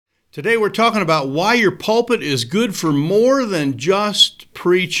Today we're talking about why your pulpit is good for more than just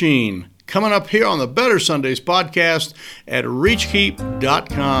preaching. Coming up here on the Better Sundays podcast at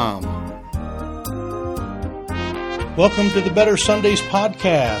reachkeep.com. Welcome to the Better Sundays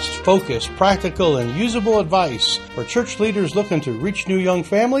podcast. Focused, practical, and usable advice for church leaders looking to reach new young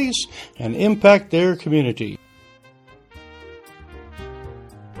families and impact their community.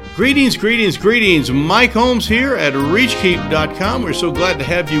 Greetings. Mike Holmes here at reachkeep.com. We're so glad to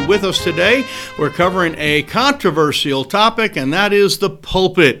have you with us today. We're covering a controversial topic, and that is the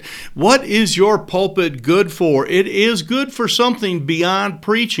pulpit. What is your pulpit good for? It is good for something beyond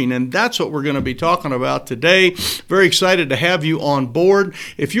preaching, and that's what we're going to be talking about today. Very excited to have you on board.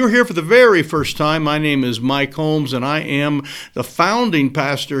 If you're here for the very first time, my name is Mike Holmes, and I am the founding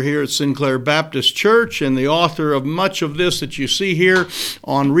pastor here at Sinclair Baptist Church and the author of much of this that you see here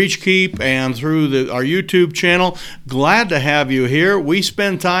on Keep and through our YouTube channel. Glad to have you here. We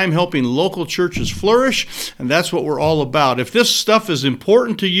spend time helping local churches flourish, and that's what we're all about. If this stuff is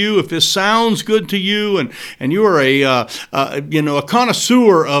important to you, if this sounds good to you, and you are a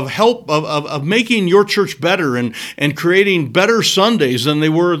connoisseur of help of making your church better and creating better Sundays than they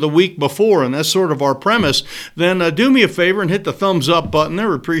were the week before, and that's sort of our premise, then do me a favor and hit the thumbs up button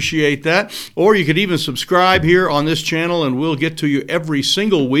there. Appreciate that. Or you could even subscribe here on this channel, and we'll get to you every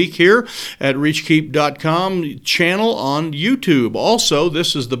single week here at reachkeep.com channel on YouTube. Also,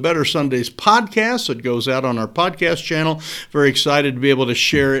 this is the Better Sundays podcast that goes out on our podcast channel. Very excited to be able to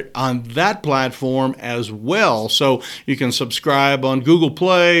share it on that platform as well. So you can subscribe on Google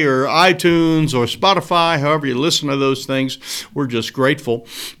Play or iTunes or Spotify, however you listen to those things. We're just grateful.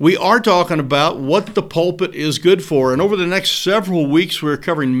 We are talking about what the pulpit is good for. And over the next several weeks, we're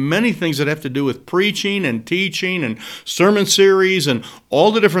covering many things that have to do with preaching and teaching and sermon series and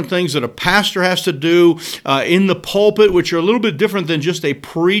all the different things that a pastor has to do in the pulpit, which are a little bit different than just a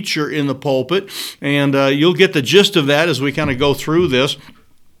preacher in the pulpit. And you'll get the gist of that as we kind of go through this.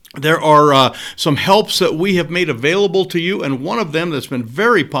 There are some helps that we have made available to you, and one of them that's been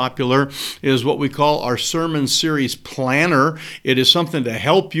very popular is what we call our Sermon Series Planner. It is something to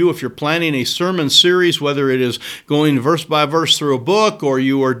help you if you're planning a sermon series, whether it is going verse by verse through a book or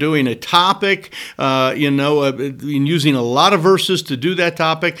you are doing a topic, using a lot of verses to do that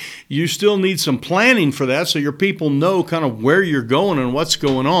topic. You still need some planning for that so your people know kind of where you're going and what's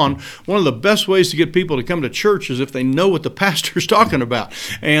going on. One of the best ways to get people to come to church is if they know what the pastor's talking about.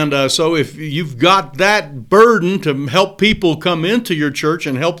 And so if you've got that burden to help people come into your church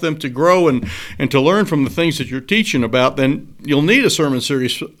and help them to grow and to learn from the things that you're teaching about, then you'll need a sermon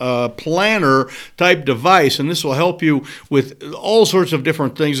series planner type device, and this will help you with all sorts of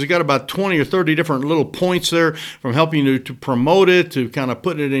different things. It's got about 20 or 30 different little points there, from helping you to promote it, to kind of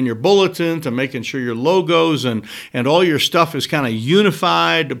putting it in your bulletin, to making sure your logos and all your stuff is kind of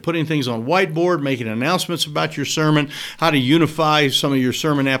unified, to putting things on whiteboard, making announcements about your sermon, how to unify some of your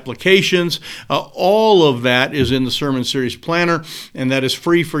sermon applications. All of that is in the Sermon Series Planner, and that is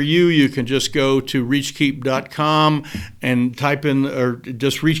free for you. You can just go to reachkeep.com and type in, or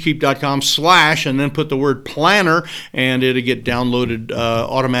just reachkeep.com/ and then put the word planner, and it'll get downloaded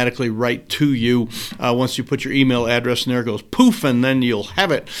automatically right to you. Once you put your email address in there, it goes poof, and then you'll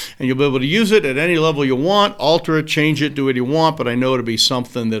have it, and you'll be able to use it at any level you want, alter it, change it, do what you want, but I know it'll be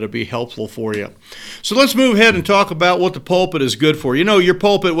something that'll be helpful for you. So let's move ahead and talk about what the pulpit is good for. You know, your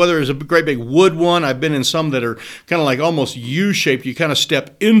pulpit, whether it's a great big wood one, I've been in some that are kind of like almost U-shaped. You kind of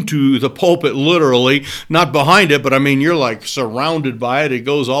step into the pulpit literally, not behind it, but I mean, you're like surrounded by it. It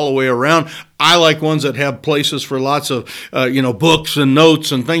goes all the way around. I like ones that have places for lots of, books and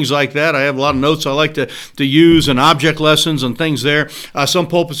notes and things like that. I have a lot of notes I like to use and object lessons and things there. Some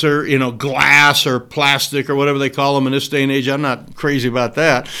pulpits are, glass or plastic or whatever they call them in this day and age. I'm not crazy about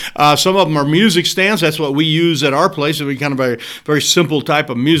that. Some of them are music stands. That's what we use at our place. We kind of a very simple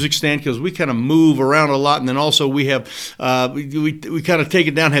type of music stand because we kind of move around a lot. And then also we have, we kind of take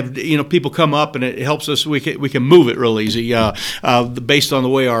it down, have, people come up, and it helps us. We can move it real easy based on the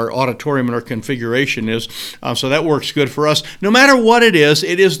way our auditorium and our configuration is. So that works good for us. No matter what it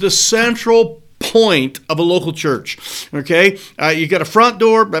is the central point of a local church. Okay, you got a front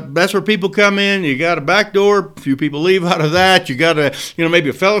door, that's where people come in. You got a back door, a few people leave out of that. You got maybe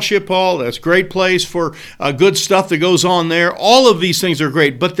a fellowship hall. That's a great place for good stuff that goes on there. All of these things are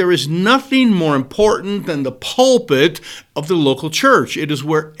great, but there is nothing more important than the pulpit of the local church. It is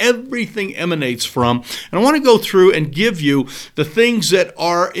where everything emanates from. And I want to go through and give you the things that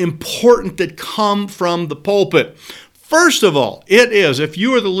are important that come from the pulpit. First of all, it is, if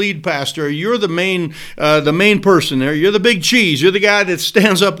you are the lead pastor, you're the main person there, you're the big cheese, you're the guy that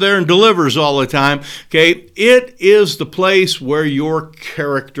stands up there and delivers all the time, okay, it is the place where your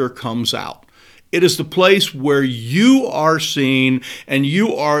character comes out. It is the place where you are seen and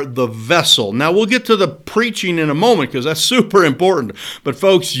you are the vessel. Now, we'll get to the preaching in a moment because that's super important. But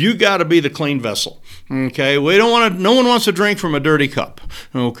folks, you got to be the clean vessel. Okay, no one wants to drink from a dirty cup.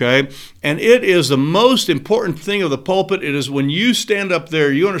 Okay, and it is the most important thing of the pulpit. It is when you stand up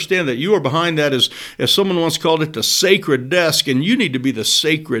there, you understand that you are behind that, as someone once called it, the sacred desk, and you need to be the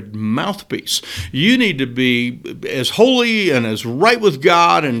sacred mouthpiece. You need to be as holy and as right with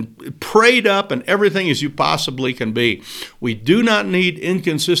God and prayed up and everything as you possibly can be. We do not need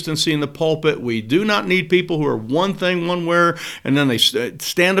inconsistency in the pulpit. We do not need people who are one thing one way, and then they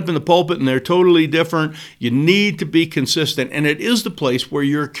stand up in the pulpit and they're totally different. You need to be consistent, and it is the place where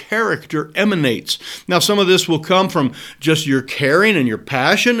your character emanates. Now, some of this will come from just your caring and your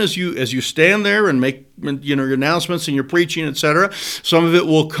passion as you stand there and make your announcements and your preaching, etc. Some of it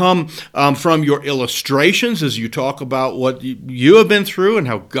will come from your illustrations as you talk about what you have been through and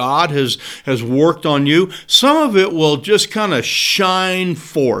how God has worked on you. Some of it will just kind of shine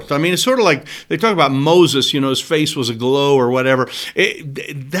forth. I mean, it's sort of like they talk about Moses, his face was aglow or whatever.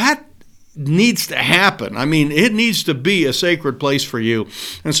 That needs to happen. I mean, it needs to be a sacred place for you.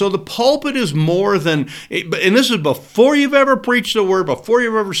 And so the pulpit is more than, and this is before you've ever preached a word, before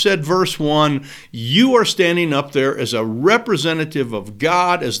you've ever said verse 1, you are standing up there as a representative of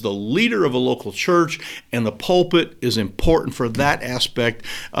God, as the leader of a local church, and the pulpit is important for that aspect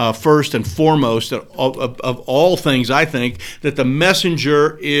first and foremost of all things. I think that the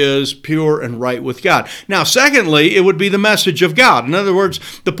messenger is pure and right with God. Now, secondly, it would be the message of God. In other words,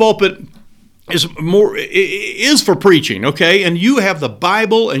 the pulpit is for preaching, okay? And you have the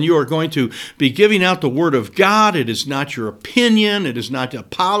Bible, and you are going to be giving out the Word of God. It is not your opinion. It is not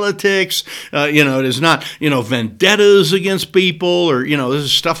politics. It is not, vendettas against people or, this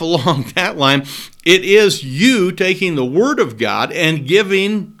is stuff along that line. It is you taking the Word of God and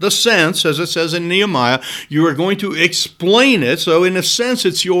giving the sense, as it says in Nehemiah, you are going to explain it. So in a sense,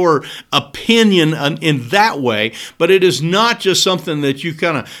 it's your opinion in that way, but it is not just something that you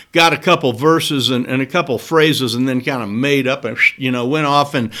kind of got a couple verses and a couple phrases and then kind of made up and, went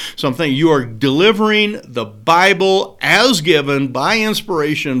off and something. You are delivering the Bible as given by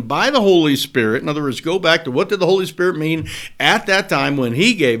inspiration by the Holy Spirit. In other words, go back to what did the Holy Spirit mean at that time when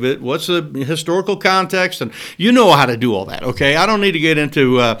He gave it? What's the historical context, and you know how to do all that, okay? I don't need to get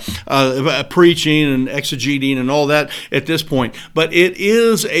into preaching and exegeting and all that at this point, but it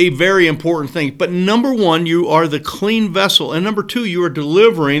is a very important thing. But number one, you are the clean vessel, and number two, you are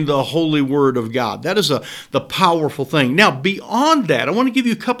delivering the holy word of God. That is the powerful thing. Now, beyond that, I want to give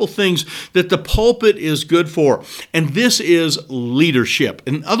you a couple things that the pulpit is good for, and this is leadership.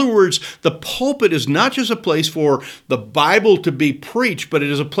 In other words, the pulpit is not just a place for the Bible to be preached, but it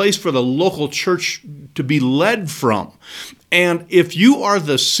is a place for the local church to be led from. And if you are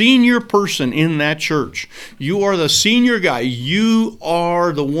the senior person in that church, you are the senior guy, you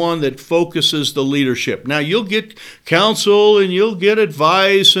are the one that focuses the leadership. Now, you'll get counsel and you'll get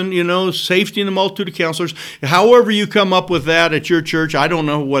advice and, safety in the multitude of counselors. However you come up with that at your church, I don't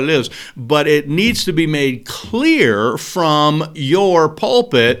know what it is, but it needs to be made clear from your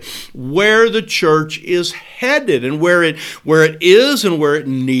pulpit where the church is headed and where it is and where it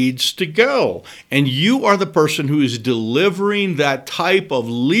needs to go. And you are the person who is delivering that type of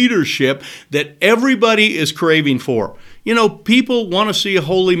leadership that everybody is craving for. People want to see a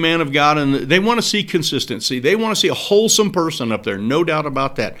holy man of God, and they want to see consistency. They want to see a wholesome person up there, no doubt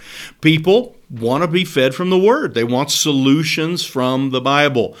about that. People want to be fed from the Word. They want solutions from the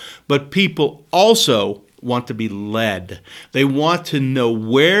Bible. But people also want to be led. They want to know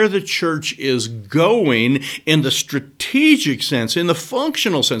where the church is going in the strategic sense, in the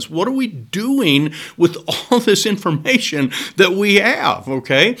functional sense. What are we doing with all this information that we have,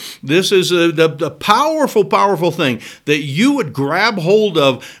 okay? This is the powerful, powerful thing, that you would grab hold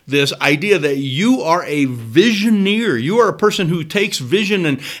of this idea that you are a visioneer. You are a person who takes vision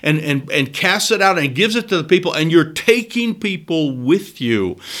and casts it out and gives it to the people, and you're taking people with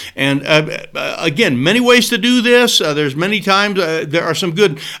you. And again, many ways to do this. There's many times. There are some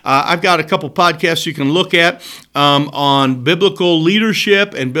good. I've got a couple podcasts you can look at on biblical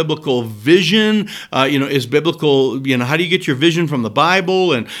leadership and biblical vision. Is biblical, how do you get your vision from the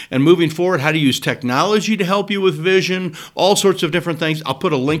Bible and moving forward? How do you use technology to help you with vision? All sorts of different things. I'll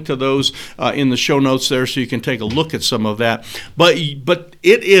put a link to those in the show notes there so you can take a look at some of that. But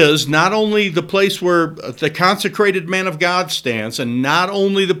it is not only the place where the consecrated man of God stands, and not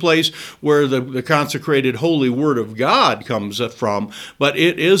only the place where the consecrated holy word of God comes from, but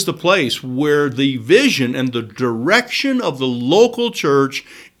it is the place where the vision and the direction of the local church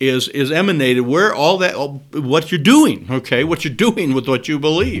is emanated, where what you're doing, okay, what you're doing with what you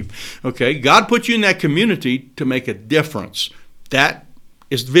believe, okay. God put you in that community to make a difference. That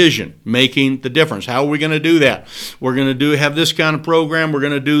is vision, making the difference. How are we going to do that? We're going to have this kind of program. We're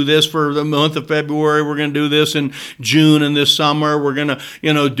going to do this for the month of February. We're going to do this in June and this summer. We're going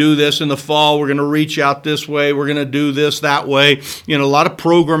to, do this in the fall. We're going to reach out this way. We're going to do this that way. A lot of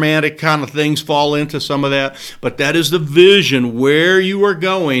programmatic kind of things fall into some of that. But that is the vision, where you are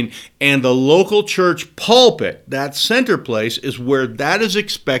going. And the local church pulpit, that center place, is where that is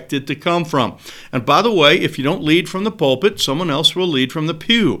expected to come from. And by the way, if you don't lead from the pulpit, someone else will lead from the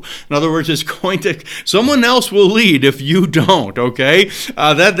pew. In other words, someone else will lead if you don't, okay?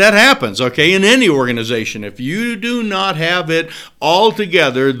 That happens, okay, in any organization. If you do not have it all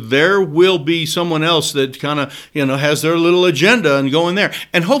together, there will be someone else that kind of, has their little agenda and going there.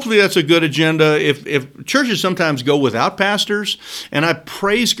 And hopefully that's a good agenda. If churches sometimes go without pastors, and I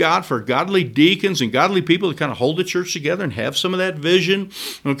praise God for godly deacons and godly people to kind of hold the church together and have some of that vision,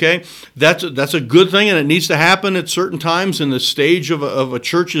 okay? That's a good thing, and it needs to happen at certain times in the stage of a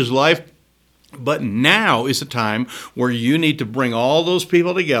church's life. But now is the time where you need to bring all those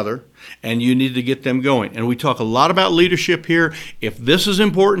people together and you need to get them going. And we talk a lot about leadership here. If this is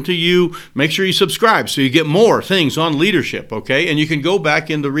important to you, make sure you subscribe so you get more things on leadership, okay? And you can go back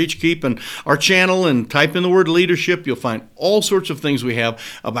into Reach Keep and our channel and type in the word leadership. You'll find all sorts of things we have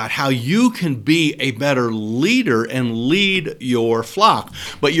about how you can be a better leader and lead your flock.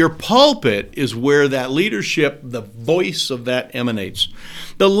 But your pulpit is where that leadership, the voice of that emanates.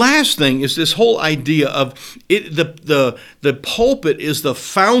 The last thing is this whole idea of it. The pulpit is the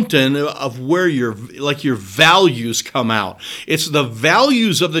fountain of where your values come out. It's the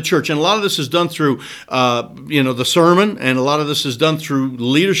values of the church, and a lot of this is done through the sermon, and a lot of this is done through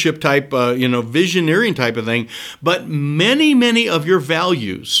leadership type, visioneering type of thing. But many of your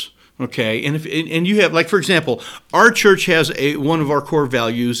values. Okay, and you have, like, for example, our church has one of our core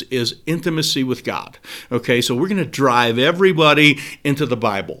values is intimacy with God. Okay, so we're going to drive everybody into the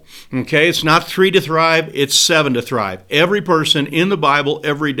Bible. Okay, it's not 3 to thrive, it's 7 to thrive. Every person in the Bible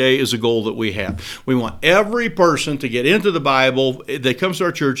every day is a goal that we have. We want every person to get into the Bible that comes to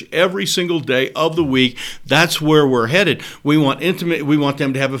our church every single day of the week. That's where we're headed. We want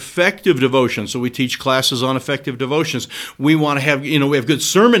them to have effective devotion, so we teach classes on effective devotions. We want to have, we have good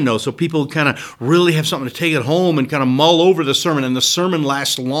sermon notes, so people kind of really have something to take it home and kind of mull over the sermon, and the sermon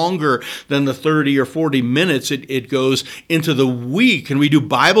lasts longer than the 30 or 40 minutes it goes into the week, and we do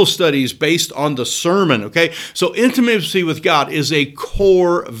Bible studies based on the sermon, okay? So intimacy with God is a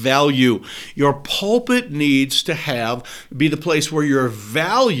core value. Your pulpit needs to be the place where your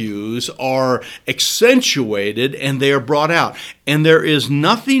values are accentuated and they are brought out. And there is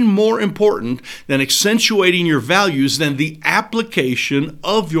nothing more important than accentuating your values than the application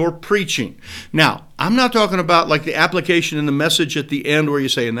of your preaching. Now, I'm not talking about like the application in the message at the end where you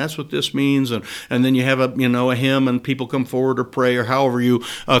say, and that's what this means, and then you have a hymn and people come forward or pray or however you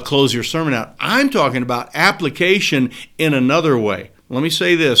close your sermon out. I'm talking about application in another way. Let me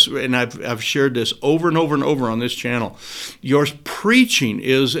say this, and I've shared this over and over and over on this channel. Your preaching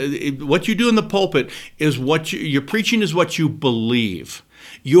is, what you do in the pulpit is your preaching is what you believe.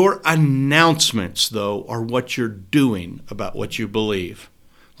 Your announcements, though, are what you're doing about what you believe.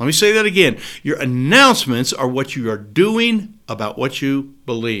 Let me say that again. Your announcements are what you are doing about what you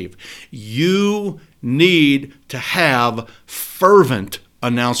believe. You need to have fervent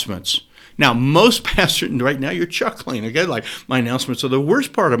announcements. Now, most pastors, right now you're chuckling, okay? Like, my announcements are the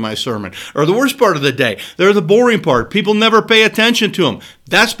worst part of my sermon, or the worst part of the day. They're the boring part. People never pay attention to them.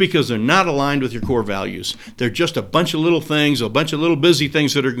 That's because they're not aligned with your core values. They're just a bunch of little things, a bunch of little busy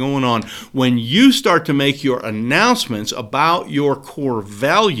things that are going on. When you start to make your announcements about your core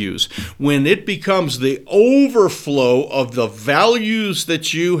values, when it becomes the overflow of the values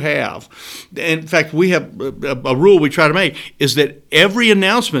that you have, in fact, we have a rule we try to make, is that every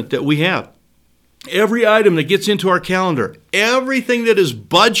announcement that we have, Every item that gets into our calendar, everything that is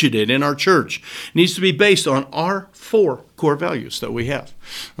budgeted in our church needs to be based on our 4 core values that we have.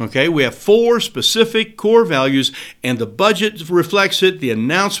 Okay, we have 4 specific core values, and the budget reflects it, the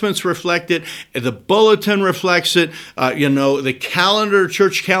announcements reflect it, the bulletin reflects it, the calendar,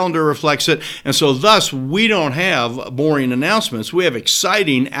 church calendar reflects it, and so thus we don't have boring announcements. We have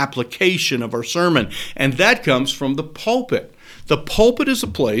exciting application of our sermon, and that comes from the pulpit. The pulpit is a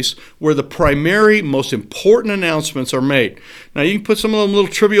place where the primary, most important announcements are made. Now, you can put some of them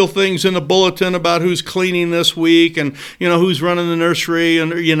little trivial things in the bulletin about who's cleaning this week and, who's running the nursery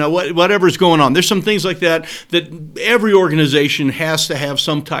and, whatever's going on. There's some things like that every organization has to have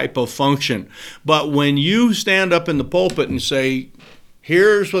some type of function. But when you stand up in the pulpit and say,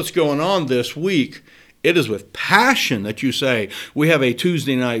 here's what's going on this week, it is with passion that you say, we have a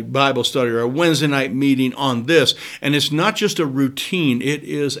Tuesday night Bible study or a Wednesday night meeting on this. And it's not just a routine. It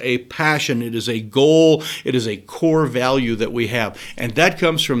is a passion. It is a goal. It is a core value that we have. And that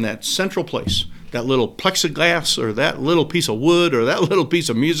comes from that central place, that little plexiglass or that little piece of wood or that little piece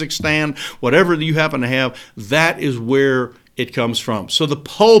of music stand, whatever you happen to have, that is where it comes from. So the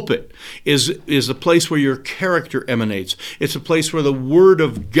pulpit is the place where your character emanates. It's a place where the Word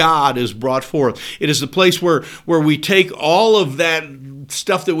of God is brought forth. It is the place where we take all of that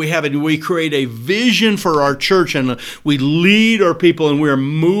stuff that we have and we create a vision for our church and we lead our people and we're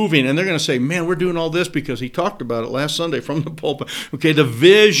moving. And they're going to say, man, we're doing all this because he talked about it last Sunday from the pulpit. Okay, the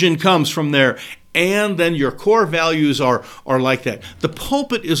vision comes from there. And then your core values are like that. The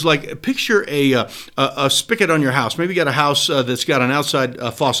pulpit is like, picture a spigot on your house. Maybe you got a house that's got an outside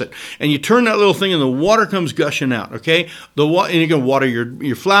faucet, and you turn that little thing, and the water comes gushing out. Okay, and you can water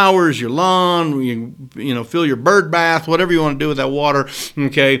your flowers, your lawn, you fill your bird bath, whatever you want to do with that water.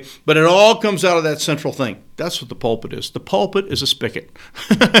 Okay, but it all comes out of that central thing. That's what the pulpit is. The pulpit is a spigot.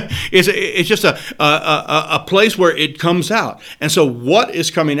 It's just a place where it comes out. And so what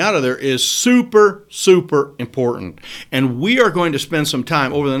is coming out of there is super, super important. And we are going to spend some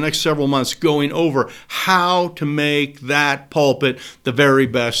time over the next several months going over how to make that pulpit the very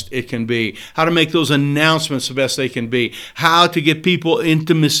best it can be, how to make those announcements the best they can be, how to get people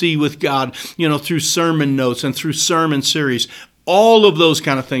intimacy with God, through sermon notes and through sermon series. All of those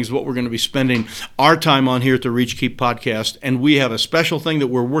kind of things, what we're going to be spending our time on here at the Reach Keep podcast. And we have a special thing that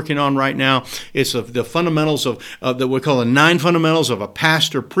we're working on right now. It's the fundamentals of that we call the 9 fundamentals of a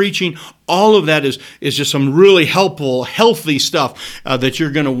pastor preaching. All of that is just some really helpful, healthy stuff that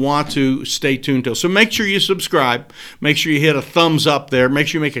you're going to want to stay tuned to. So make sure you subscribe. Make sure you hit a thumbs up there. Make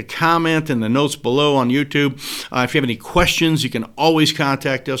sure you make a comment in the notes below on YouTube. If you have any questions, you can always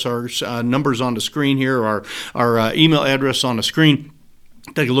contact us. Our number's on the screen here, our email address on the screen.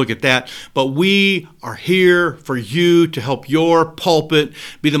 Take a look at that. But we are here for you to help your pulpit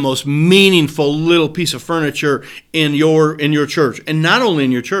be the most meaningful little piece of furniture in your church. And not only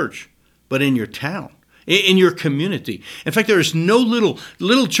in your church, but in your town, in your community. In fact, there is no little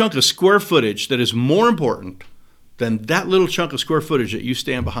chunk of square footage that is more important than that little chunk of square footage that you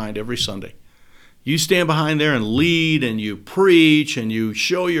stand behind every Sunday. You stand behind there and lead and you preach and you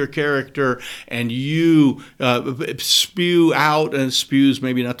show your character and you spew out, and spew's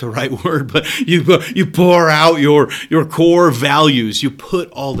maybe not the right word, but you pour out your core values. You put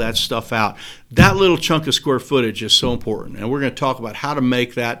all that stuff out. That little chunk of square footage is so important, and we're going to talk about how to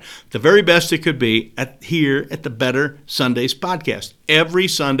make that the very best it could be here at the Better Sundays podcast. Every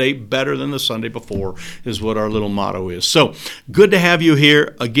Sunday better than the Sunday before is what our little motto is. So good to have you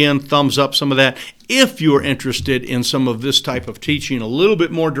here. Again, thumbs up some of that. If you're interested in some of this type of teaching, a little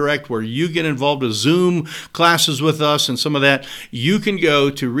bit more direct, where you get involved with Zoom classes with us and some of that, you can go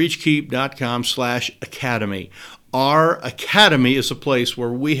to reachkeep.com/academy. Our academy is a place where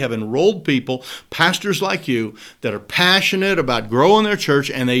we have enrolled people, pastors like you, that are passionate about growing their church,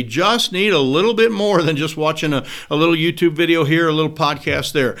 and they just need a little bit more than just watching a little YouTube video here, a little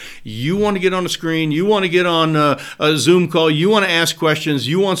podcast there. You want to get on the screen, you want to get on a Zoom call, you want to ask questions,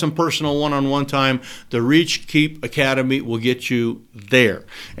 you want some personal one-on-one time, the Reach Keep Academy will get you there.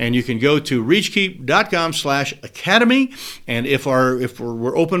 And you can go to reachkeep.com/academy, and if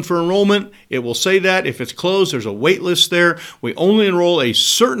we're open for enrollment, it will say that. If it's closed, there's a wait list there. We only enroll a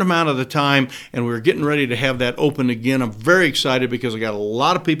certain amount of the time, and we're getting ready to have that open again. I'm very excited because I got a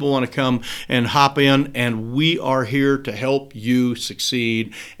lot of people want to come and hop in, and we are here to help you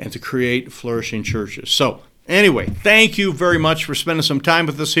succeed and to create flourishing churches. So anyway, thank you very much for spending some time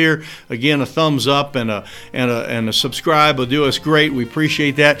with us here. Again, a thumbs up and a subscribe will do us great. We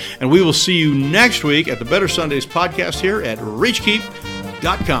appreciate that. And we will see you next week at the Better Sundays podcast here at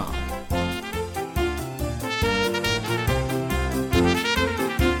reachkeep.com.